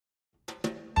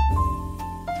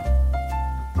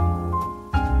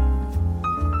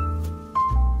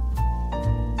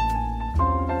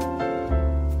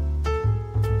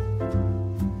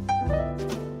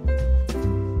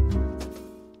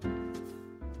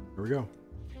we go.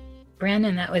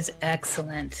 Brandon, that was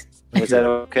excellent. Was that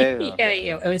okay?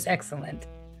 Yeah, it was excellent.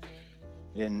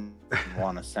 Didn't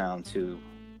want to sound too...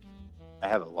 I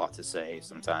have a lot to say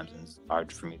sometimes, and it's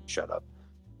hard for me to shut up.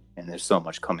 And there's so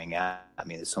much coming at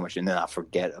me. There's so much, and then I'll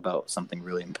forget about something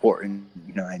really important.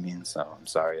 You know what I mean? So I'm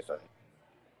sorry if I...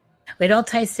 It all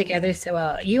ties together so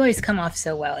well. You always come off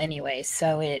so well anyway,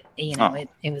 so it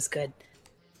was good.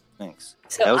 Thanks.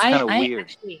 So that was kind of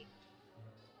weird.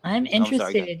 I'm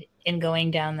interested in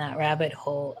going down that rabbit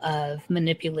hole of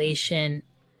manipulation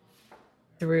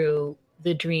through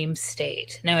the dream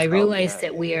state. Now I realize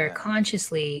that we are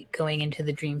consciously going into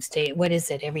the dream state. What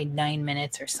is it? Every 9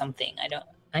 minutes or something?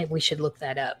 We should look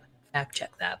that up, fact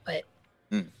check that. But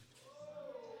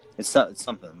it's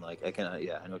something like I know what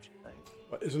you're saying.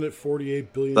 Isn't it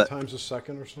 48 billion times a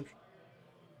second or something?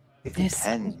 It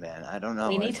depends, man. I don't know.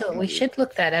 We should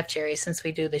look that up, Jerry, since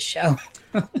we do the show.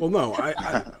 Well, no,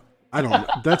 I don't.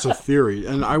 That's a theory,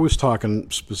 and I was talking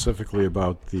specifically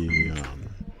about the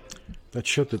that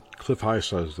shit that Cliff High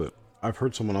says that I've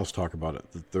heard someone else talk about it.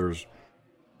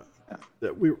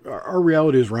 That our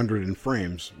reality is rendered in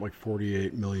frames like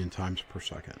 48 million times per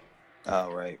second.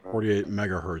 Oh, right. 48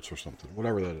 megahertz or something,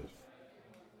 whatever that is.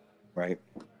 Right.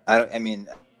 I mean,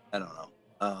 I don't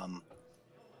know.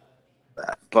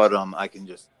 But I can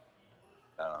just,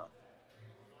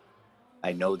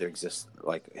 I know there exists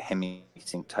like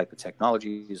hemi-sync type of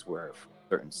technologies where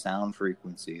certain sound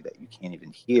frequency that you can't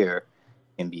even hear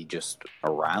can be just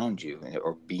around you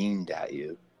or beamed at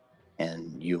you,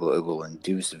 and it will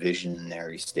induce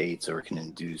visionary states, or it can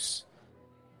induce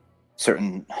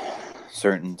certain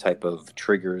type of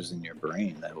triggers in your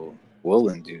brain that will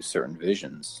induce certain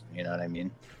visions. You know what I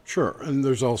mean? Sure. And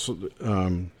there's also the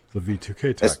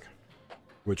V2K tech.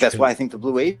 That's why I think the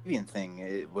Blue Avian thing,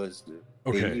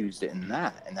 they used it in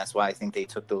that, and that's why I think they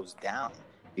took those down.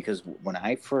 Because when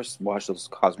I first watched those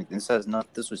cosmic,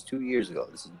 this was 2 years ago.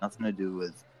 This has nothing to do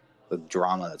with the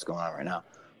drama that's going on right now.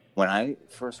 When I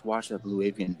first watched that Blue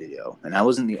Avian video, and I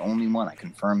wasn't the only one, I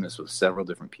confirmed this with several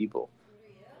different people,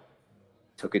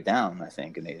 took it down, I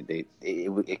think, and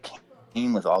it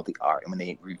came with all the art. And when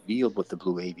they revealed what the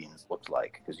Blue Avians looked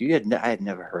like, because I had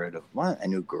never heard of one. I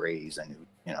knew Greys, I knew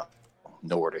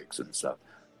Nordics and stuff.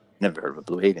 Never heard of a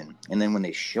Blue Avian. And then when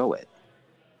they shows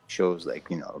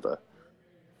like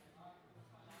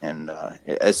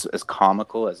as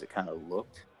comical as it kind of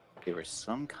looked, there was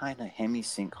some kind of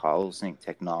hemi-sync, hollow-sync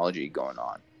technology going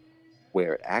on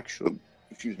where it actually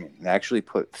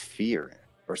put fear in it.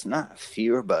 Or it's not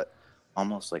fear, but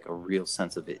almost like a real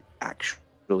sense of it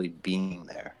actually being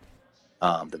there.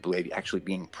 The Blue Avian actually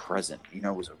being present. It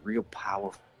was a real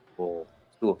powerful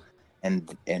tool.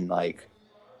 And like,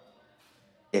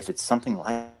 if it's something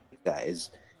like that is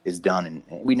done, and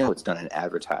we know it's done in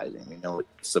advertising, we know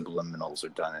subliminals are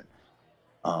done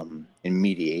in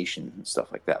mediation and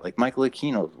stuff like that. Like Michael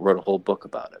Aquino wrote a whole book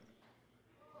about it.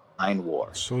 Mind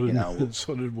War. So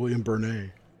did William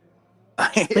Bernay.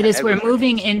 But as we're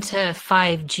moving into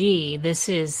 5G, this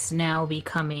is now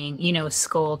becoming,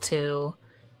 Skull 2.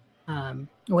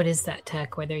 What is that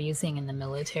tech where they're using in the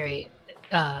military?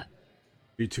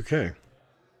 V2K.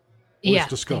 Yeah,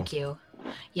 thank you.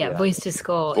 Yeah, voice to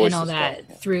skull and all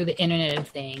that through the Internet of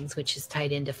Things, which is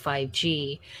tied into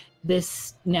 5G.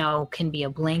 This now can be a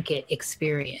blanket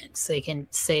experience. They can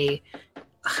say,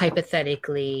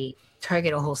 hypothetically,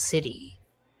 target a whole city.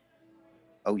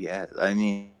 Oh, yeah. I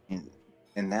mean,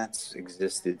 and that's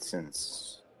existed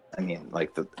since,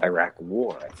 like the Iraq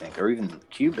War, I think, or even the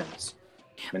Cubans.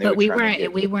 But we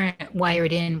weren't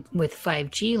wired in with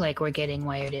 5G like we're getting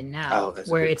wired in now,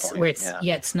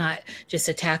 it's not just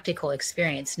a tactical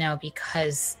experience now,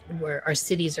 because our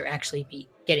cities are actually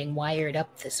getting wired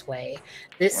up this way.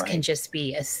 This can just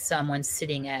be as someone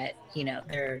sitting at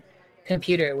their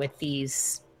computer with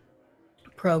these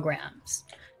programs.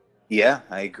 Yeah,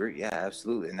 I agree. Yeah,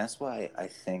 absolutely, and that's why I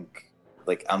think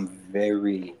I'm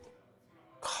very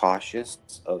cautious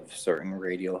of certain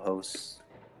radio hosts.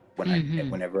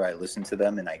 Whenever I listen to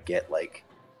them and I get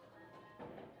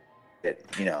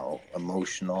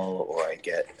emotional, or I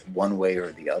get one way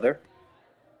or the other,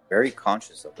 very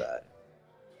conscious of that.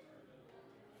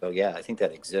 So yeah, I think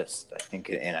that exists. I think,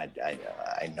 and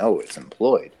I know it's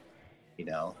employed,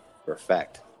 for a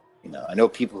fact. I know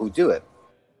people who do it.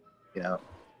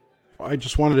 I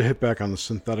just wanted to hit back on the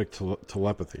synthetic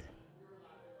telepathy,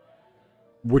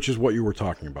 which is what you were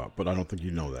talking about, but I don't think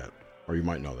you know that, or you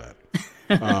might know that.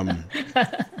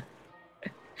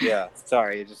 Yeah,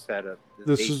 sorry, I just had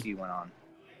the AC went on.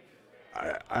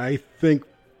 I think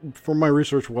from my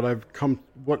research, what I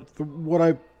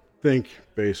think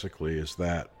basically is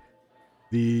that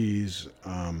these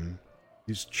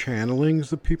these channelings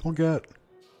that people get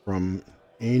from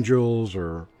angels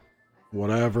or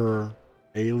whatever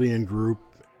alien group.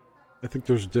 I think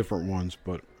there's different ones,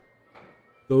 but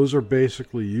those are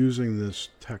basically using this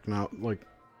technology.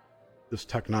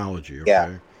 Okay,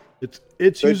 Yeah.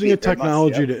 It's using a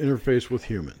technology to interface with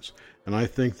humans, and I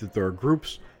think that there are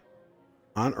groups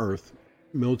on Earth,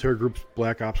 military groups,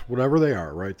 black ops, whatever they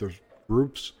are. Right? There's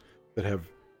groups that have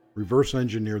reverse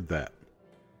engineered that,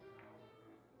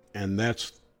 and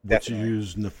that's what's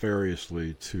used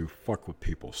nefariously to fuck with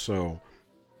people. So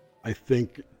I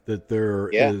think that there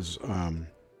is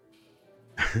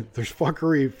there's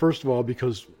fuckery, first of all,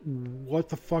 because what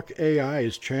the fuck AI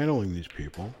is channeling these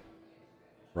people,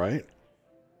 right?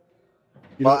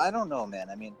 I don't know, man.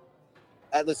 I mean,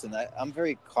 listen, I'm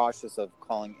very cautious of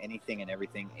calling anything and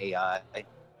everything AI,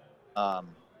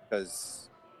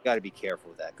 because you got to be careful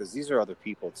with that, because these are other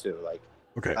people too. Like,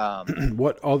 okay,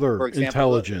 what other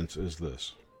intelligence is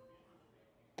this?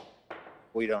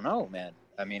 We don't know, man.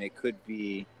 I mean, it could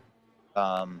be.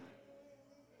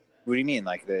 What do you mean,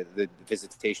 like the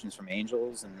visitations from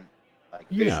angels and like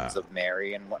visions of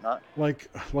Mary and whatnot?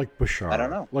 Like Bashar. I don't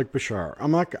know. Like Bashar.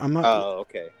 I'm not. Oh,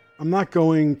 okay. I'm not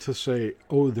going to say,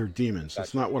 oh, they're demons. Gotcha.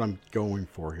 That's not what I'm going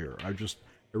for here. I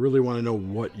really want to know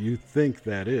what you think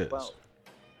that is. Well,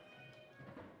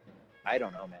 I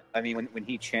don't know, man. I mean, when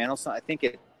he channels something, I think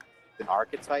it's an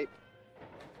archetype.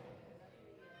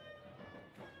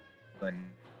 When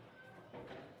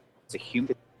it's a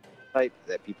human type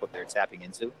that they're tapping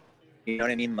into. You know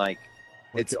what I mean? Like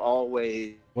it's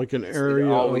always like an area.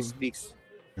 It always speaks.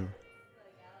 Yeah.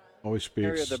 Always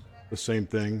speaks the same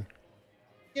thing.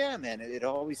 Yeah, man. It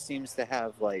always seems to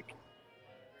have like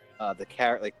the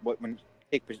character, like when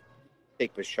take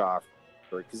Bashar,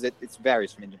 because it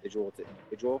varies from individual to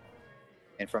individual,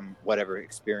 and from whatever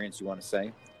experience you want to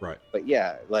say. Right. But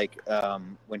yeah, like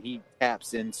when he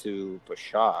taps into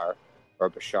Bashar, or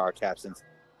Bashar taps into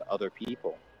other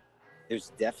people,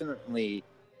 there's definitely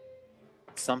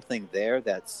something there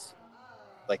that's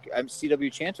like,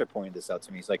 CW Chanter pointed this out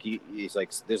to me. He's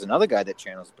like, there's another guy that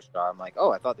channels Bashar. I'm like,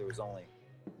 oh, I thought there was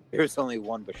only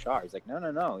one Bashar. He's like,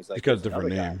 no. He's like, he's got a different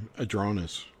name,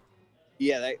 Adronis.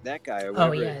 Yeah, that guy. Or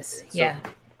oh yes, yeah.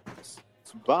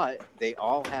 But they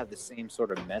all have the same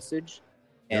sort of message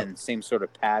and same sort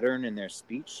of pattern in their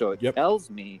speech. So it tells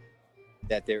me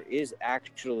that there is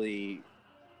actually,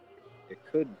 it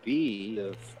could be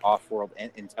of off-world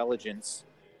intelligence,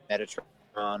 Metatron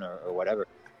or whatever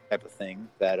type of thing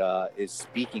that is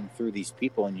speaking through these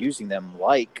people and using them,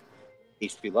 like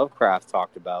H.P. Lovecraft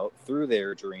talked about, through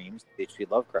their dreams. H.P.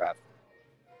 Lovecraft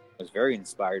was very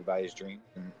inspired by his dreams,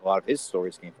 and a lot of his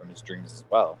stories came from his dreams as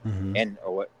well,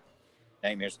 or what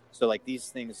nightmares. So like these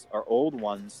things are old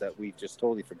ones that we've just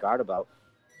totally forgot about,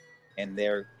 and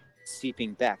they're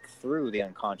seeping back through the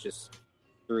unconscious,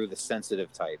 through the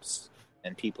sensitive types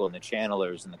and people and the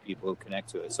channelers and the people who connect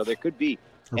to it. So there could be,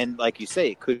 and like you say,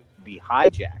 it could be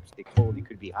hijacked. It totally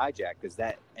could be hijacked, because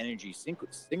that energy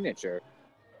signature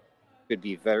could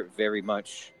be very, very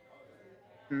much,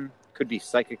 could be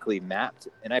psychically mapped.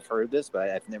 And I've heard this,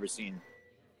 but I've never seen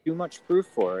too much proof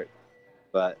for it.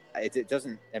 But it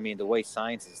doesn't, I mean, the way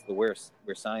science is, where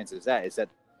science is that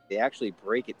they actually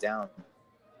break it down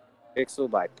pixel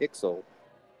by pixel,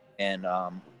 and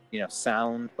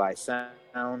sound by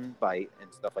sound by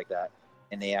and stuff like that,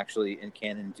 and they actually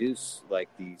can induce like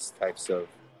these types of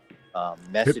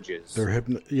messages.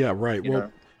 Yeah, right.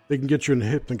 Well, they can get you in a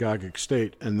hypnagogic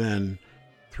state, and then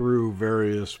through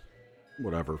various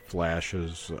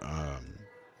flashes,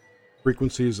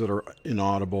 frequencies that are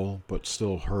inaudible but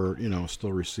still heard,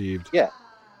 still received. Yeah,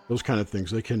 those kind of things.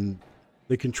 They can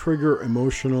trigger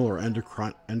emotional or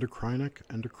endocrine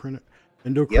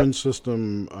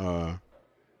system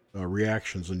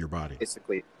reactions in your body.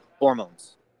 Basically,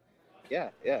 hormones. Yeah.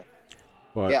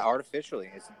 But, artificially,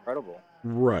 it's incredible.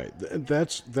 Right.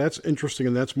 That's interesting,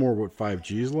 and that's more what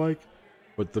 5G is like.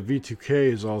 But the V2K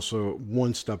is also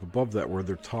one step above that, where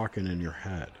they're talking in your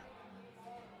head.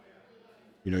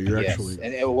 You're actually.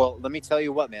 And well, let me tell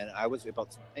you what, man. I was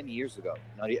about 10 years ago.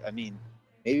 Maybe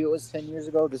it was 10 years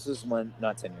ago. This is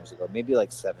not 10 years ago. Maybe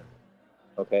like 7.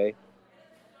 Okay.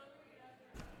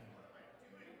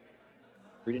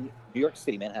 New York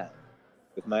City, Manhattan,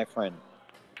 with my friend.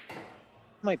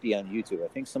 It might be on YouTube. I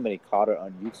think somebody caught it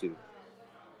on YouTube,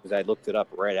 because I looked it up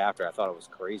right after. I thought it was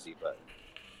crazy, but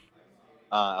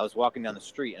I was walking down the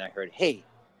street and I heard, "Hey,"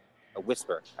 a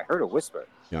whisper. I heard a whisper.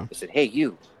 Yeah. I said, "Hey,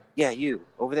 you. Yeah, you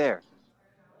over there.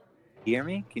 Hear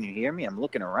me? Can you hear me?" I'm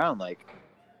looking around like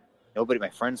nobody.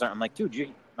 My friends aren't. I'm like,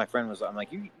 dude, my friend was. I'm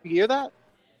like, you hear that?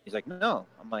 He's like, no.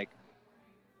 I'm like,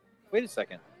 wait a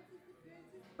second.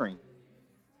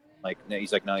 Like,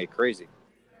 he's like, no, you're crazy.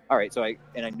 All right, so I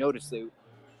noticed it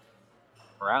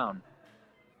around,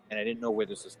 and I didn't know where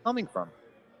this was coming from.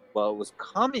 Well, it was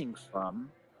coming from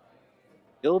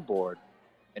billboard,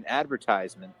 an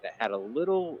advertisement that had a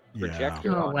little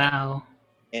projector on wow.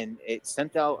 it, and it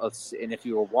sent out and if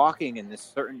you were walking in this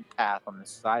certain path on the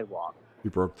sidewalk, you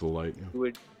broke the light.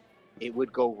 It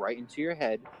would go right into your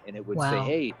head, and it would say,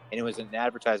 hey, and it was an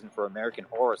advertisement for American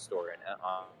Horror Story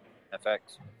on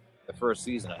FX, the first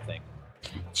season, I think.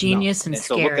 Genius and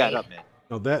scary. So look that up, man.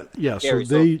 No, that, yeah, scary.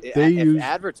 So they use...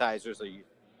 advertisers are used,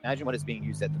 imagine what it's being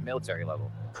used at the military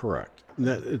level. Correct.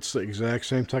 It's the exact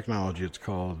same technology. It's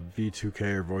called V2K,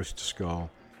 or voice to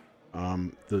skull.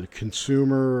 The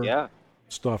consumer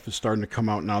stuff is starting to come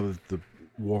out now that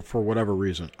for whatever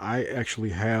reason. I actually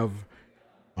have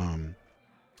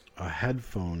a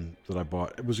headphone that I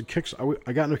bought. It was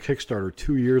I got in a Kickstarter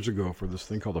 2 years ago for this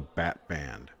thing called a Bat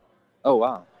Band. Oh,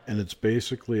 wow. And it's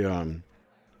basically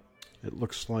it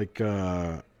looks like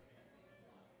what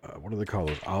do they call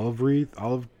those?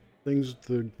 Olive things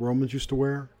the Romans used to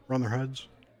wear around their heads.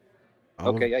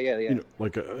 Okay, yeah. You know,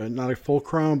 like not a full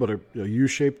crown, but a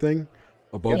U-shaped thing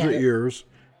above the ears,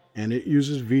 and it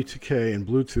uses V2K and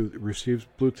Bluetooth. It receives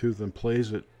Bluetooth and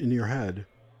plays it in your head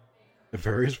at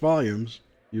various volumes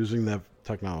using that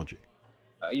technology.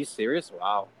 Are you serious?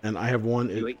 Wow. And I have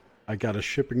one. I got a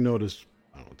shipping notice,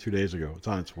 I don't know, 2 days ago. It's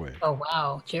on its way. Oh,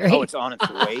 wow, Jerry. Oh, it's on its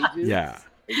way, dude? Yeah.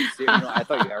 Are you serious? No, I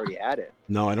thought you already had it.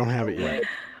 No, I don't have it yet.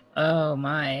 Oh,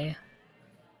 my.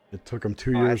 It took them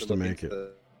 2 years to make it.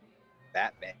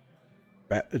 Batman.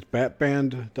 It's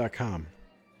batband.com.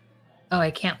 Oh,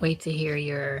 I can't wait to hear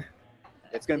your...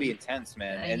 It's going to be intense,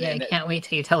 man. I can't wait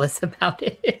till you tell us about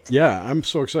it. Yeah, I'm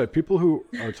so excited. People who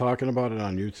are talking about it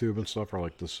on YouTube and stuff are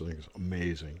like, this thing's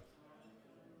amazing.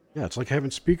 Yeah, it's like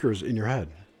having speakers in your head.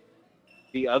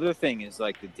 The other thing is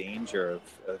like the danger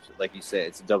of like you said,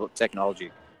 it's a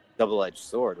double-edged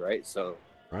sword, right? So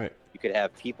you could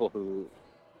have people who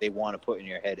they want to put in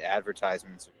your head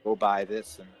advertisements, go buy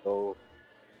this and go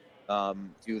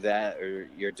do that, or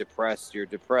you're depressed. The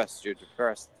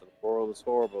world is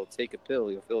horrible. Take a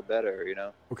pill, you'll feel better, you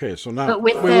know? Okay, so now... But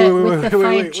with the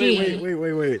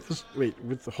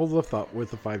 5G... Hold the thought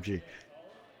with the 5G.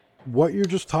 What you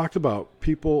just talked about,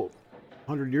 people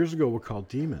 100 years ago would call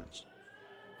demons.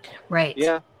 Right.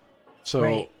 Yeah.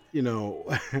 So, you know,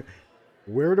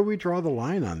 where do we draw the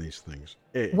line on these things?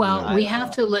 Well, we have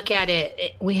to look at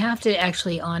it. We have to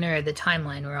actually honor the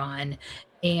timeline we're on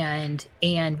and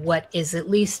what is at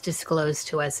least disclosed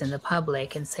to us in the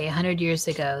public, and say 100 years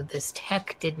ago, this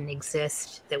tech didn't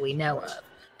exist that we know of.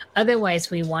 Otherwise,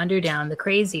 we wander down the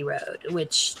crazy road,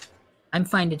 which I'm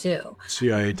fine to do.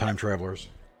 CIA time travelers.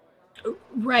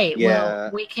 Right.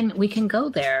 Yeah. Well, we can go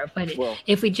there, but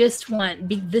if we just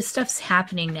want, this stuff's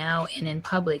happening now and in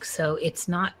public, so it's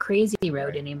not crazy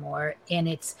road anymore,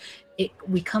 and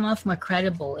we come off more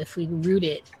credible if we root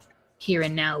it here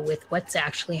and now with what's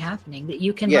actually happening. That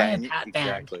you can buy a Bat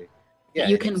Band. Yeah,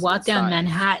 you can walk down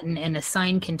Manhattan and a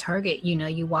sign can target. You know,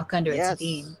 you walk under its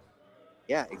beam.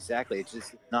 Yeah, exactly. It's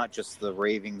just not just the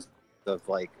ravings of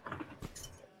like.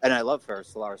 And I love her,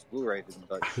 Solaris Blue Raven,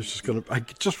 but I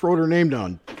just wrote her name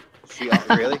down. She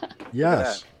really?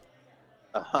 Yes.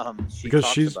 Because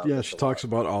she talks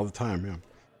about it all the time. Yeah.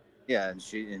 Yeah, and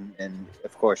she and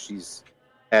of course she's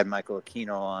had Michael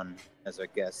Aquino on as a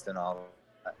guest and all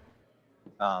that,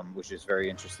 which is very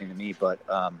interesting to me. But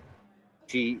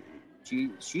she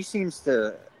seems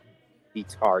to be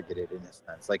targeted in a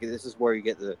sense. Like, this is where you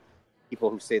get the people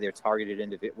who say they're targeted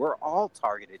individual. We're all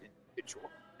targeted individual.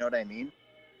 You know what I mean?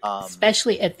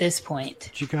 Especially at this point.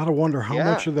 But you got to wonder how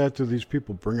much of that do these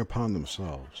people bring upon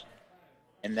themselves?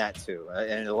 And that too.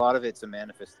 And a lot of it's a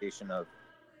manifestation of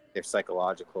their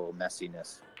psychological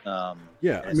messiness. I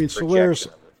mean, Solaris,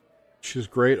 she's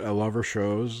great. I love her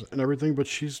shows and everything, but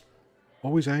she's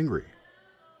always angry.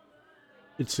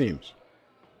 It seems.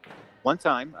 One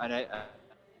time, and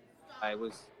I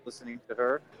was listening to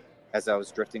her as I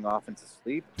was drifting off into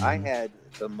sleep. Mm-hmm. I had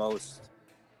the most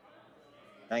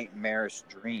nightmarish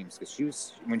dreams,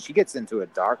 because when she gets into a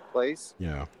dark place,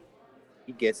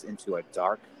 she gets into a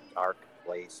dark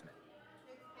place, man.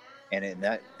 And in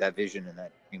that vision and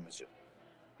that dream was just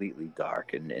completely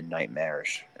dark and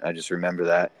nightmarish. I just remember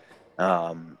that.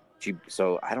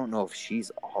 So I don't know if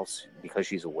she's also, because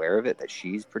she's aware of it, that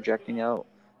she's projecting out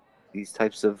these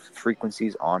types of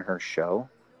frequencies on her show.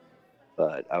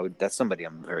 But that's somebody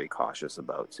I'm very cautious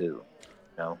about too.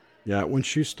 You know? Yeah, when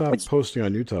she stopped posting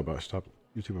on YouTube, I stopped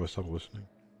listening.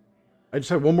 I just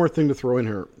have one more thing to throw in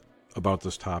here about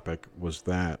this topic, was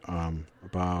that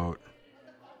about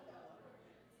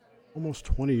almost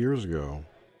 20 years ago,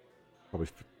 probably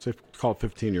call it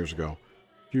 15 years ago,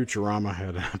 Futurama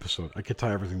had an episode. I could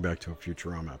tie everything back to a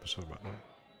Futurama episode. But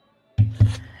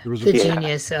there was the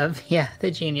genius of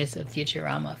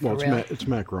Futurama. For real. It's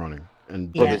Matt Groening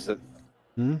and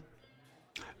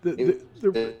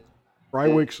Fry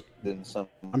wakes.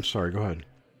 I'm sorry. Go ahead.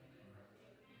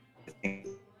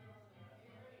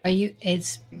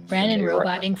 Is Brandon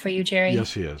roboting for you, Jerry?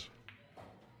 Yes, he is.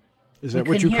 Is that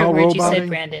what you call roboting? You said,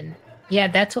 Brandon. Yeah,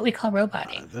 that's what we call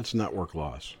roboting. That's network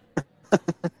loss.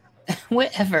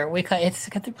 Whatever we call it's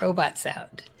got the robot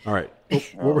sound. All right.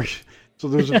 What were you, so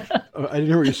there's I didn't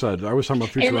hear what you said. I was talking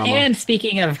about Futurama. And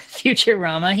speaking of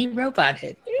Futurama, he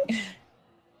roboted.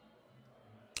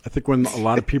 I think when a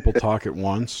lot of people talk at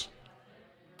once.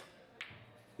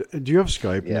 Do you have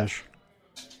Skype, Nish?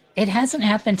 It hasn't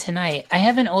happened tonight. I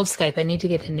have an old Skype. I need to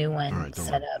get a new one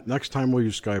set up. Next time we'll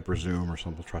use Skype or Zoom or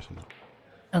something. We'll try something.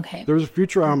 Okay. There was a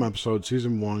Futurama episode,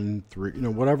 season 1, 3,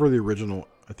 whatever the original.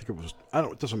 I think it was.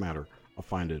 It doesn't matter. I'll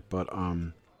find it. But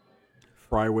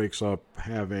Fry wakes up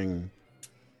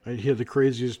he had the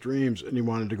craziest dreams, and he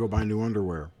wanted to go buy new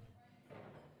underwear.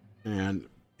 And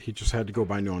he just had to go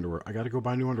buy new underwear. I got to go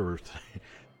buy new underwear today.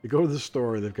 You go to the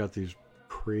store, and they've got these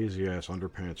crazy ass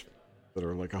underpants that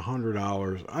are like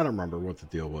 $100. I don't remember what the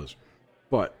deal was,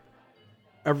 but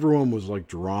everyone was like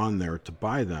drawn there to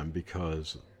buy them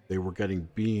because they were getting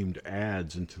beamed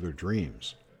ads into their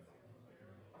dreams.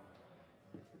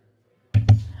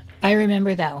 I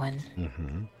remember that one.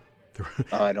 Mm-hmm.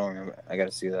 Oh, I don't remember. I got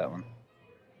to see that one.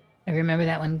 I remember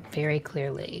that one very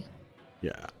clearly.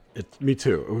 Yeah, me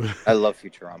too. I love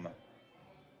Futurama.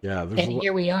 Yeah, and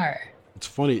here we are. It's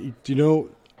funny. Do you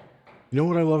know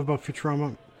what I love about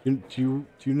Futurama? Do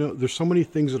you know? There's so many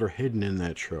things that are hidden in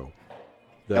that show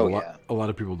that a lot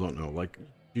of people don't know. Like,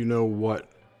 do you know what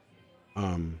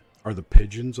are the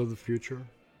pigeons of the future?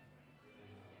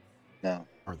 No.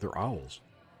 They're owls?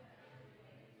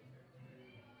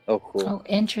 Oh, cool. Oh,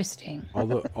 interesting.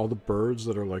 All the birds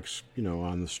that are like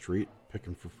on the street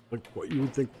picking for like what you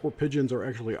would think poor pigeons are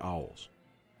actually owls.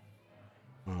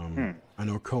 I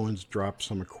know Cohen's dropped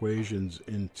some equations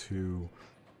into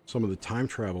some of the time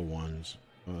travel ones.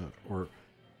 Or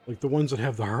like the ones that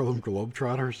have the Harlem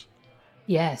Globetrotters.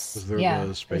 Yes.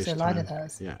 The space there's a lot of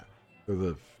those. Yeah. They're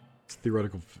the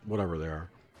theoretical, whatever they are.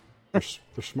 They're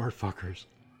smart fuckers.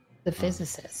 The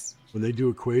physicists. When they do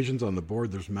equations on the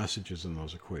board, there's messages in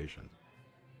those equations.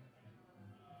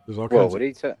 There's all kinds of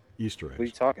Easter eggs. What are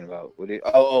you talking about?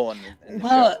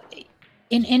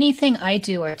 In anything I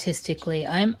do artistically,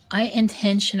 I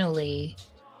intentionally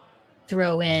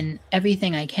throw in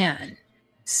everything I can.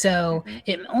 So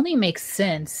it only makes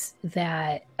sense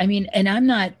that, and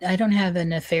I don't have a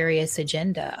nefarious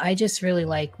agenda. I just really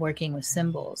like working with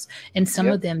symbols, and some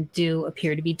of them do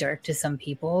appear to be dark to some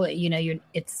people.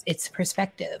 It's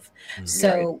perspective.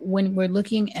 So when we're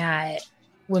looking at,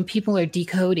 when people are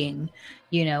decoding,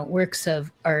 works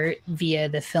of art via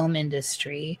the film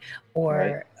industry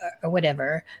or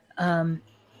whatever,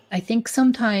 I think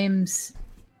sometimes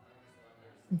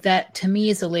that to me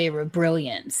is a layer of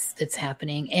brilliance that's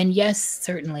happening. And yes,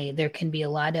 certainly there can be a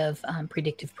lot of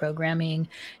predictive programming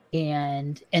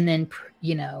and then,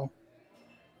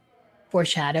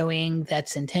 foreshadowing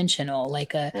that's intentional,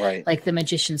 like like the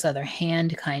magician's other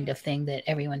hand kind of thing that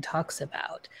everyone talks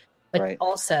about. But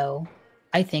also,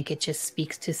 I think it just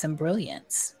speaks to some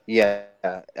brilliance. Yeah,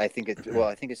 I think it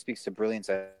speaks to brilliance.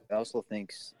 I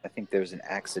think there's an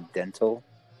accidental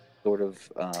sort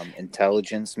of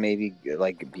intelligence maybe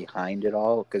like behind it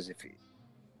all, because if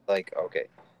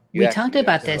we talked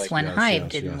about this one Hive,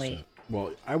 didn't we?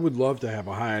 Well, I would love to have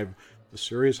a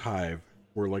serious Hive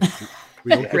where like we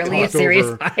don't get really a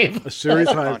serious Hive. A serious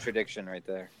Hive. Contradiction right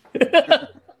there.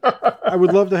 I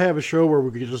would love to have a show where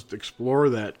we could just explore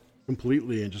that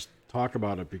completely and just talk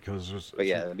about it, because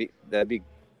that'd be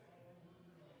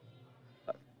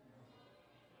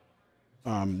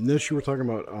Nish, you were talking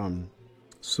about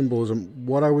symbolism.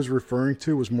 What I was referring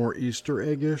to was more Easter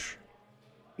egg-ish.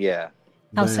 Yeah.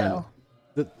 How so?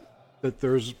 That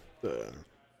there's the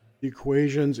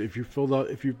equations. If you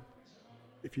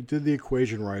did the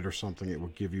equation right or something, it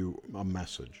would give you a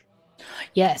message.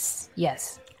 Yes.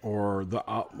 Or the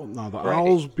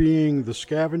owls being the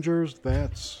scavengers.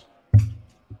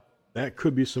 That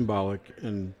could be symbolic,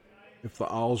 and if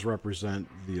the owls represent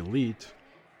the elite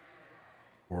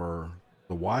or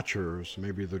the watchers,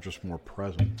 maybe they're just more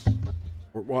present.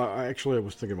 I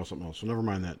was thinking about something else, so never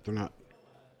mind that. They're not.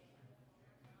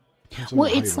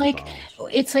 Well, it's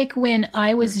like when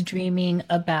I was dreaming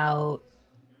about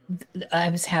I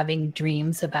was having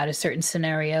dreams about a certain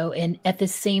scenario, and at the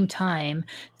same time,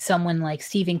 someone like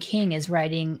Stephen King is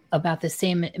writing about the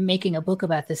same, making a book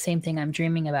about the same thing I'm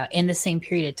dreaming about in the same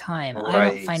period of time. Right. I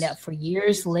don't find out for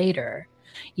years later,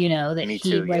 that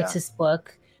he writes this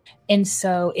book. And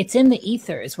so it's in the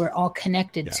ethers. We're all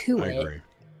connected to it. Agree.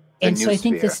 And so I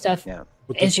think this stuff,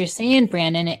 as you're saying,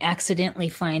 Brandon, it accidentally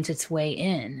finds its way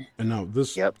in. And now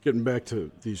this, getting back to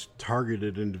these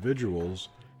targeted individuals,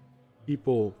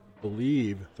 people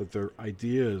believe that their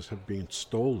ideas have been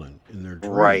stolen in their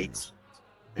dreams.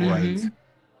 Right. And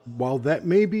while that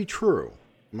may be true,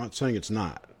 I'm not saying it's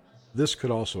not. This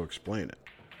could also explain it.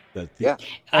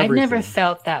 I've never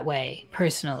felt that way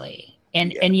personally.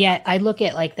 And yet I look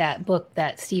at like that book,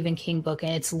 that Stephen King book,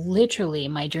 and it's literally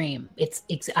my dream.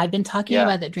 I've been talking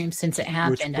about that dream since it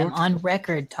happened. I'm on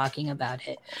record talking about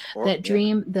it. That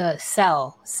dream, the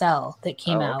Cell that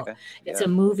came out. Okay. It's a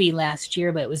movie last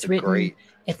year, but it was written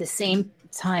at the same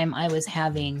time I was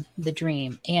having the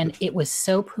dream, and it was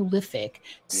so prolific,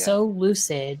 so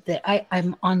lucid that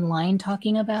I'm online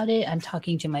talking about it. I'm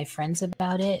talking to my friends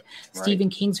about it. Right. Stephen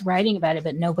King's writing about it,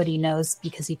 but nobody knows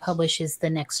because he publishes the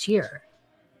next year.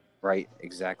 Right,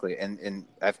 exactly. And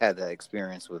I've had that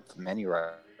experience with many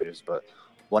writers, but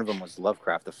one of them was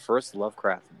Lovecraft. The first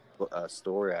Lovecraft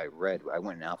story I read, I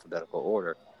went in alphabetical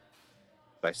order.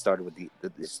 I started with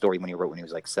the story when he wrote when he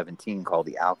was like 17, called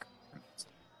The Alchemist.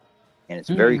 And it's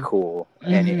very cool,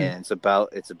 and it's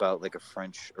about like a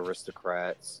French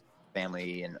aristocrat's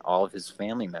family, and all of his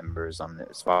family members on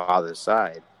his father's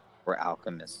side were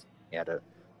alchemists. He had a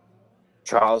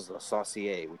Charles Le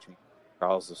Sorcier, which means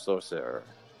Charles the Sorcerer,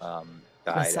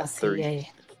 died at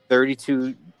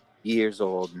 32 years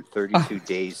old and 32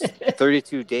 days,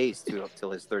 32 days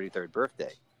till his 33rd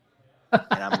birthday.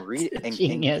 And I'm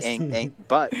reading,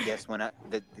 but guess when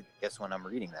I'm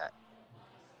reading that.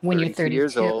 When you're 32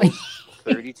 years old,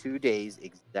 32 days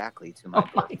exactly to my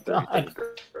birthday. I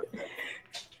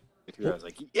was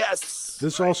like, yes.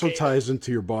 This also ties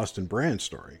into your Boston Brand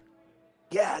story.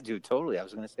 Yeah, dude, totally. I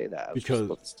was going to say that.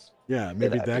 Because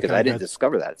maybe that guy I didn't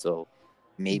discover that. So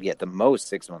maybe at the most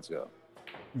 6 months ago.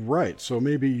 Right. So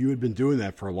maybe you had been doing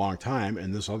that for a long time,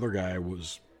 and this other guy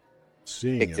was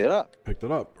seeing picked it up.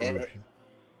 And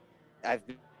I've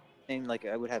been like,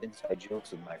 I would have inside jokes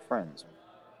with my friends,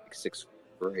 like 6th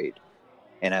grade,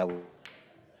 and I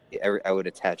would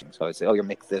attach him. So I would say, "Oh, you're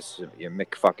Mick this, you're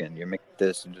Mick fucking, you're Mick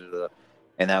this,"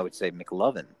 and I would say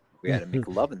McLovin. We had a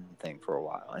McLovin thing for a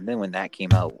while, and then when that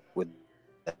came out with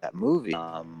that movie,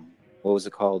 what was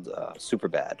it called?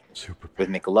 Superbad. With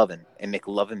McLovin, and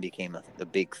McLovin became a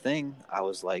big thing. I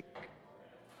was like,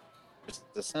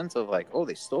 just the sense of like, oh,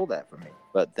 they stole that from me.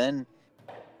 But then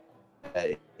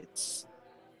it's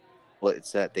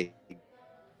that they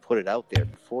put it out there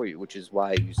before you, which is why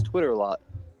I use Twitter a lot.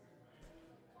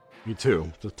 Me too.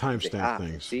 The timestamp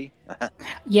things. See?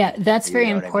 Yeah, that's very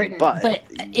important. I mean? But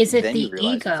is it the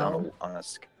ego? On a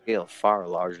scale far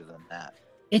larger than that.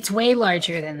 It's way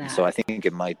larger than that. So I think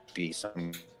it might be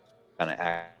some kind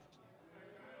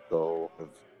of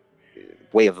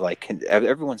way of like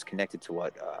everyone's connected to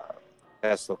what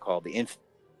Tesla called the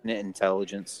infinite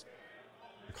intelligence.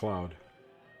 The cloud.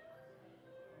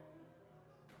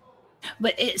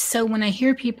 But so when I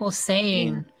hear people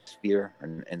saying sphere,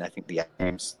 and I think the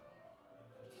atoms.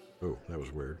 Oh, that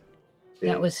was weird.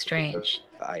 That was strange.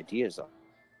 The ideas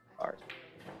are,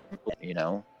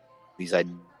 these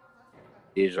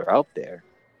ideas are out there,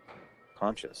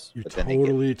 conscious. You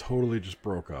totally just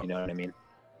broke up. You know what I mean?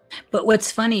 But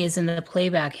what's funny is in the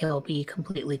playback, he'll be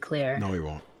completely clear. No, he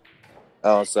won't.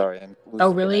 Oh, sorry.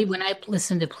 Oh, really? When I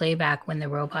listen to playback, when the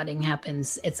roboting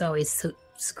happens, it's always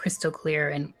crystal clear,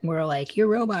 and we're like, "You're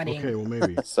roboting." Okay, well,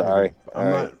 maybe. Sorry.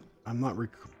 I'm not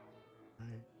recording.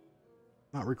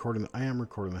 I am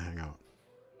recording the Hangout,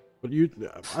 but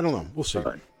I don't know. We'll see.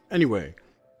 Anyway,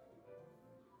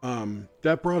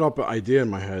 that brought up an idea in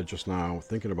my head just now.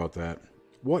 Thinking about that,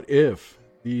 what if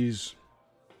these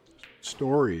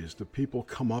stories that people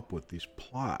come up with, these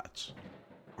plots,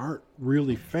 aren't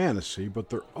really fantasy, but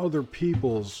they're other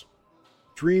people's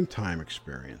dreamtime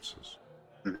experiences?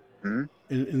 Mm-hmm.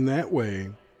 In that way,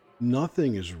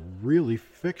 nothing is really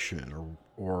fiction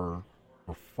or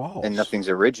false, and nothing's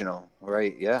original,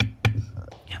 right? Yeah.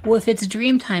 Well, if it's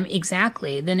dreamtime,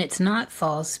 exactly, then it's not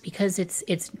false because it's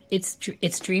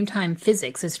dreamtime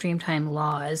physics, it's dreamtime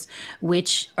laws,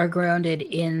 which are grounded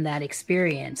in that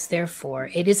experience. Therefore,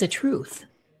 it is a truth.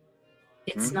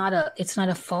 It's not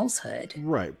a falsehood.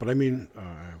 Right, but I mean,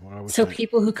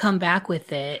 people who come back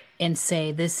with it and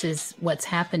say this is what's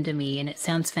happened to me, and it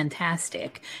sounds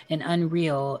fantastic and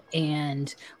unreal,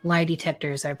 and lie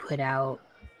detectors are put out.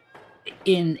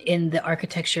 in the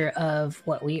architecture of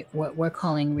what we're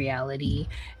calling reality,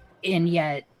 and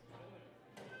yet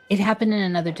it happened in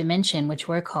another dimension, which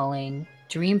we're calling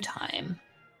dream time.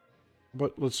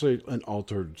 But let's say an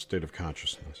altered state of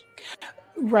consciousness.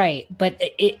 Right, but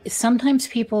sometimes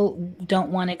people don't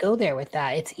want to go there with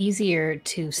that. It's easier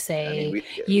to say,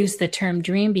 use the term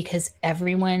dream, because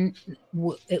everyone,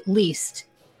 at least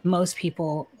most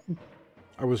people,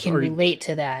 can relate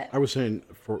to that. I was saying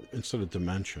instead of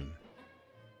dimension.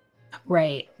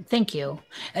 Right. Thank you.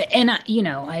 And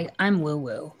I'm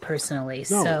woo-woo personally,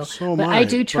 so but I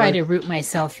do try to root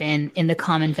myself in the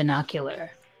common vernacular.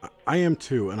 I am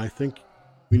too, and I think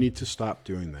we need to stop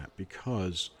doing that,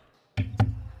 because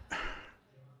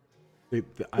we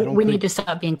need to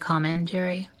stop being common,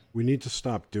 Jerry. We need to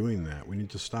stop doing that. We need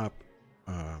to stop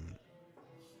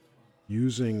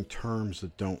using terms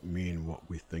that don't mean what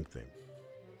we think they mean.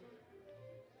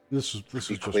 This is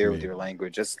just clear with your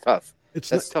language. It's tough.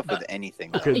 That's tough with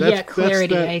anything. Okay,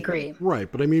 clarity. I agree.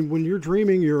 Right, but I mean, when you're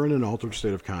dreaming, you're in an altered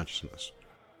state of consciousness.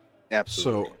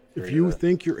 Absolutely. So if you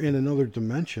think you're in another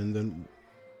dimension, then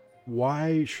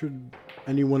why should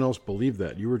anyone else believe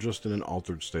that? You were just in an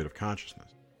altered state of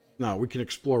consciousness. Now, we can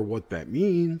explore what that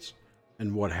means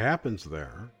and what happens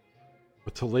there,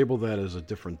 but to label that as a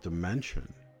different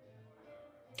dimension.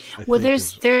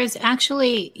 There's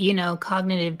actually,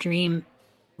 cognitive dream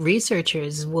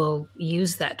researchers will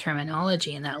use that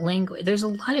terminology and that language. There's a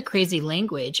lot of crazy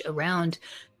language around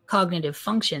cognitive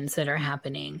functions that are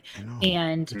happening,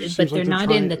 but they're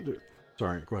not in the.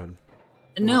 Sorry, go ahead.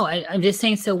 No, I'm just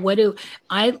saying. So,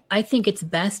 I think it's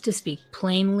best to speak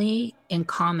plainly and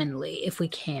commonly if we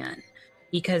can,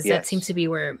 because that seems to be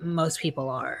where most people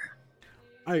are.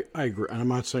 I agree, and I'm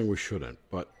not saying we shouldn't,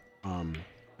 but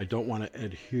I don't want to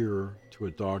adhere to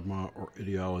a dogma or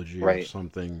ideology or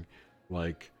something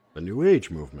like the New Age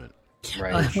movement.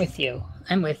 Right. I'm with you.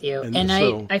 And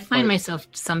so, I find myself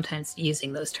sometimes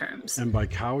using those terms. And by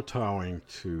kowtowing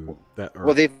to that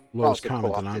lowest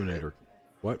common denominator.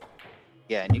 What?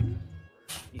 Yeah, and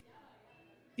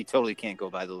you totally can't go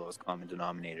by the lowest common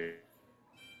denominator.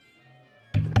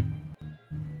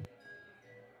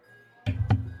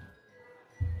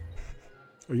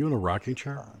 Are you in a rocking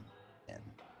chair?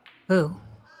 Who?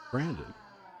 Brandon.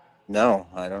 No,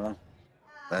 I don't know.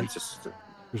 That's just...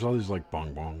 There's all these like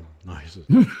bong bong noises.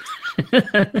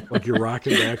 Like you're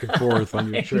rocking back and forth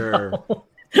on your chair.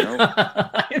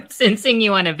 I'm sensing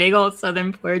you on a big old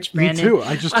southern porch, Brandon. Me too.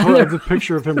 I just told you the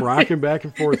picture of him rocking back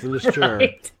and forth in this chair.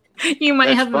 Right. You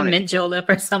might have a mint julep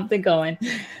or something going.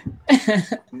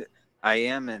 I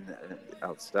am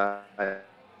outside.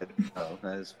 Oh,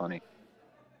 that is funny.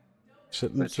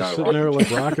 Sitting there like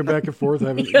rocking back and forth.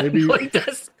 Maybe. I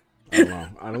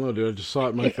don't know, dude. I just saw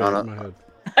it in my head.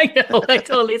 I know. I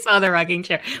totally saw the rocking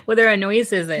chair. Well, there are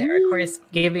noises that are, of course,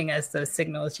 giving us those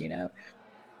signals,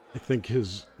 I think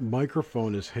his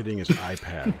microphone is hitting his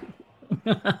iPad.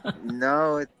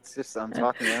 No, it's just I'm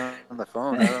talking on the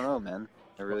phone. I don't know, man.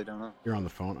 I really don't know. You're on the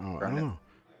phone? Oh, I don't know.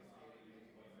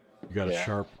 You got a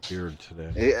sharp beard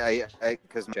today. I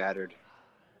because I'm shattered.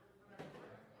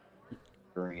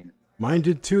 Green. Mine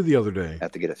did too the other day. I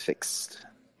have to get it fixed.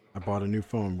 I bought a new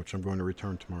phone, which I'm going to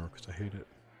return tomorrow because I hate it.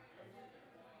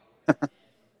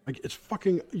 It's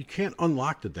fucking. You can't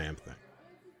unlock the damn thing.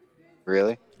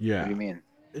 Really? Yeah. What do you mean?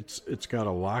 It's got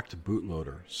a locked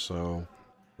bootloader, so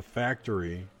the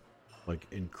factory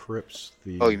encrypts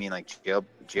the. Oh, you mean like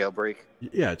jailbreak?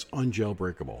 Yeah, it's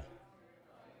unjailbreakable.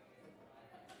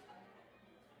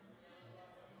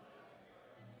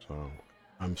 So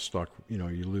I'm stuck. You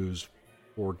lose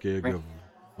 4 gig of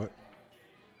what?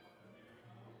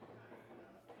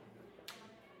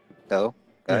 Hello,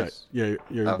 guys. Yeah,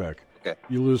 you're back. Okay.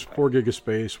 You lose 4 gig of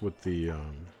space with the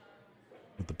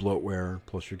bloatware.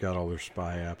 Plus, you got all their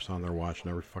spy apps on there watching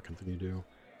every fucking thing you do.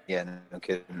 Yeah, no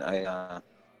kidding. I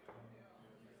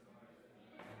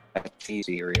cheat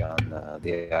Siri on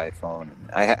the iPhone.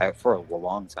 I for a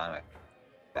long time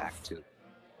back to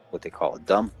what they call a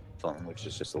dumb phone, which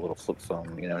is just a little flip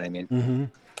phone. You know what I mean? Mm-hmm.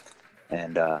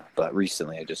 And but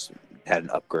recently, I just had an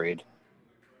upgrade.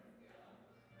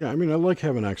 Yeah, I mean, I like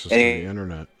having access to the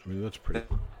internet. I mean, that's pretty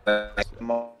cool.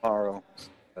 Tomorrow,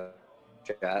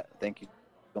 chat. Thank you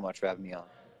so much for having me on.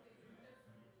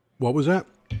 What was that?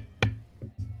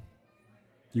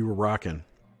 You were rocking.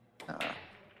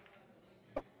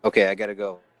 Okay, I gotta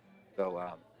go.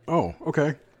 Oh,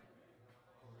 okay.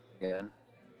 Again,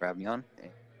 for having me on.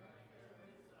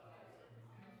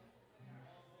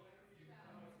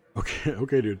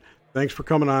 Okay, dude. Thanks for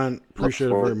coming on.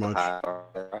 Appreciate it very much.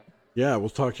 Yeah, we'll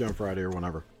talk to you on Friday or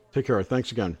whenever. Take care.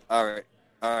 Thanks again. All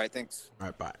right. Thanks. All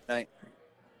right, bye. Night.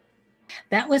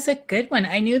 That was a good one.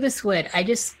 I knew this would. I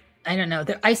don't know.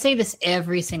 I say this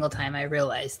every single time I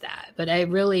realize that, but I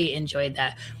really enjoyed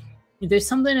that. There's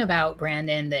something about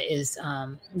Brandon that is,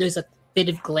 there's a bit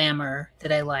of glamour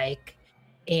that I like.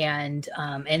 And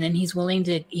then he's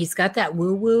got that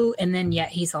woo woo, and then yet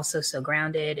he's also so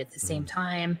grounded at the same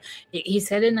time. He's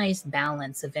had a nice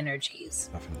balance of energies.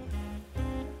 Definitely.